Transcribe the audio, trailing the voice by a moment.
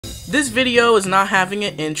This video is not having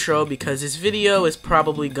an intro because this video is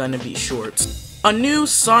probably gonna be short. A new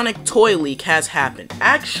Sonic toy leak has happened.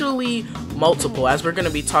 Actually, multiple, as we're gonna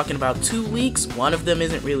be talking about 2 leaks. One of them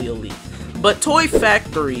isn't really a leak. But Toy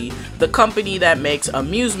Factory, the company that makes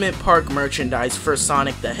amusement park merchandise for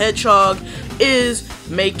Sonic the Hedgehog, is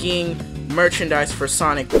making merchandise for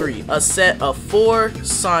Sonic 3. A set of 4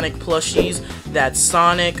 Sonic plushies. That's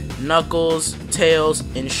Sonic, Knuckles, Tails,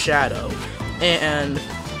 and Shadow. And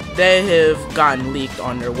they have gotten leaked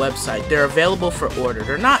on their website. They're available for order.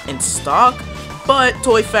 They're not in stock, but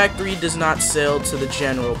Toy Factory does not sell to the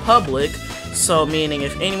general public. So meaning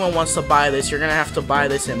if anyone wants to buy this, you're gonna have to buy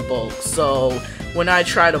this in bulk. So when I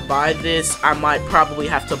try to buy this, I might probably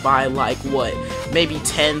have to buy like what, maybe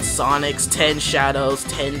 10 Sonics, 10 Shadows,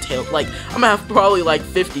 10 Tails. Like I'm gonna have probably like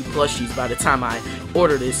 50 plushies by the time I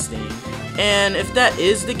order this thing. And if that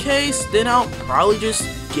is the case, then I'll probably just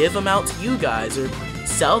give them out to you guys or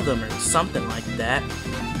sell them or something like that.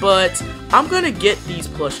 But I'm gonna get these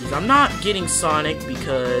plushies. I'm not getting Sonic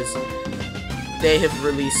because they have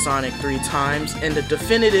released Sonic 3 times, and the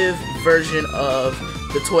definitive version of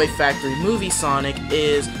the Toy Factory movie Sonic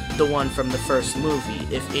is the one from the first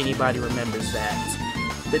movie, if anybody remembers that.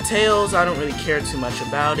 The Tails, I don't really care too much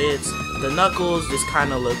about it. The Knuckles just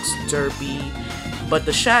kind of looks derpy, but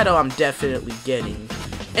the Shadow I'm definitely getting.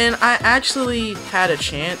 And I actually had a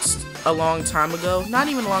chance a long time ago, not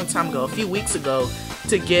even a long time ago, a few weeks ago,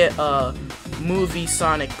 to get a movie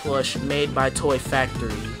Sonic plush made by Toy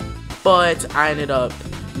Factory. But I ended up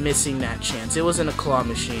missing that chance. It was in a claw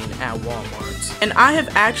machine at Walmart. And I have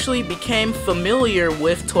actually became familiar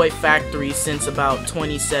with Toy Factory since about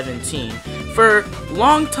 2017. For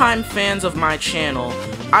longtime fans of my channel,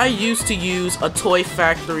 I used to use a Toy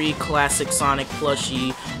Factory classic Sonic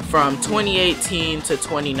plushie from 2018 to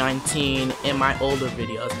 2019 in my older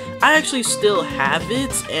videos. I actually still have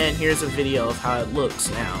it, and here's a video of how it looks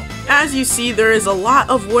now. As you see, there is a lot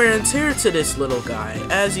of wear and tear to this little guy.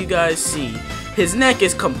 As you guys see, his neck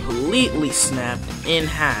is completely snapped in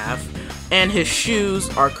half, and his shoes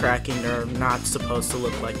are cracking. They're not supposed to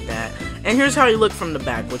look like that. And here's how he looked from the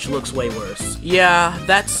back, which looks way worse. Yeah,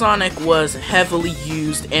 that Sonic was heavily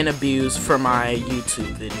used and abused for my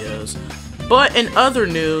YouTube videos. But in other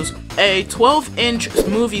news, a 12-inch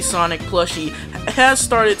movie Sonic plushie has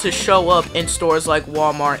started to show up in stores like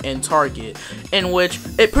Walmart and Target, in which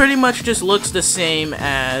it pretty much just looks the same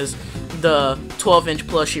as the 12-inch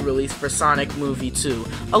plushie release for Sonic Movie 2.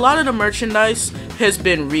 A lot of the merchandise has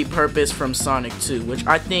been repurposed from Sonic 2, which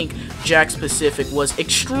I think Jakks Pacific was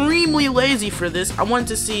extremely lazy for this. I wanted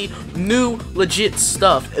to see new, legit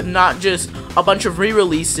stuff, and not just a bunch of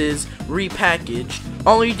re-releases repackaged.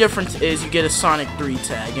 Only difference is you get a Sonic 3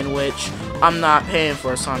 tag, in which I'm not paying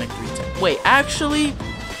for a Sonic 3 tag. Wait, actually,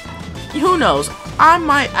 who knows? I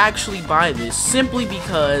might actually buy this simply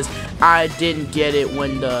because I didn't get it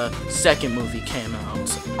when the second movie came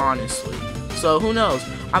out, honestly. So who knows?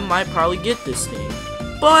 I might probably get this thing.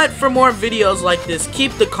 But for more videos like this,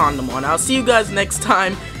 keep the condom on. I'll see you guys next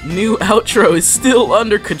time. New outro is still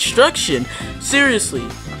under construction. Seriously,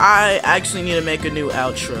 I actually need to make a new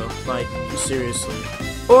outro. Like, seriously.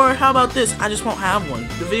 Or how about this? I just won't have one.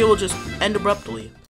 The video will just end abruptly.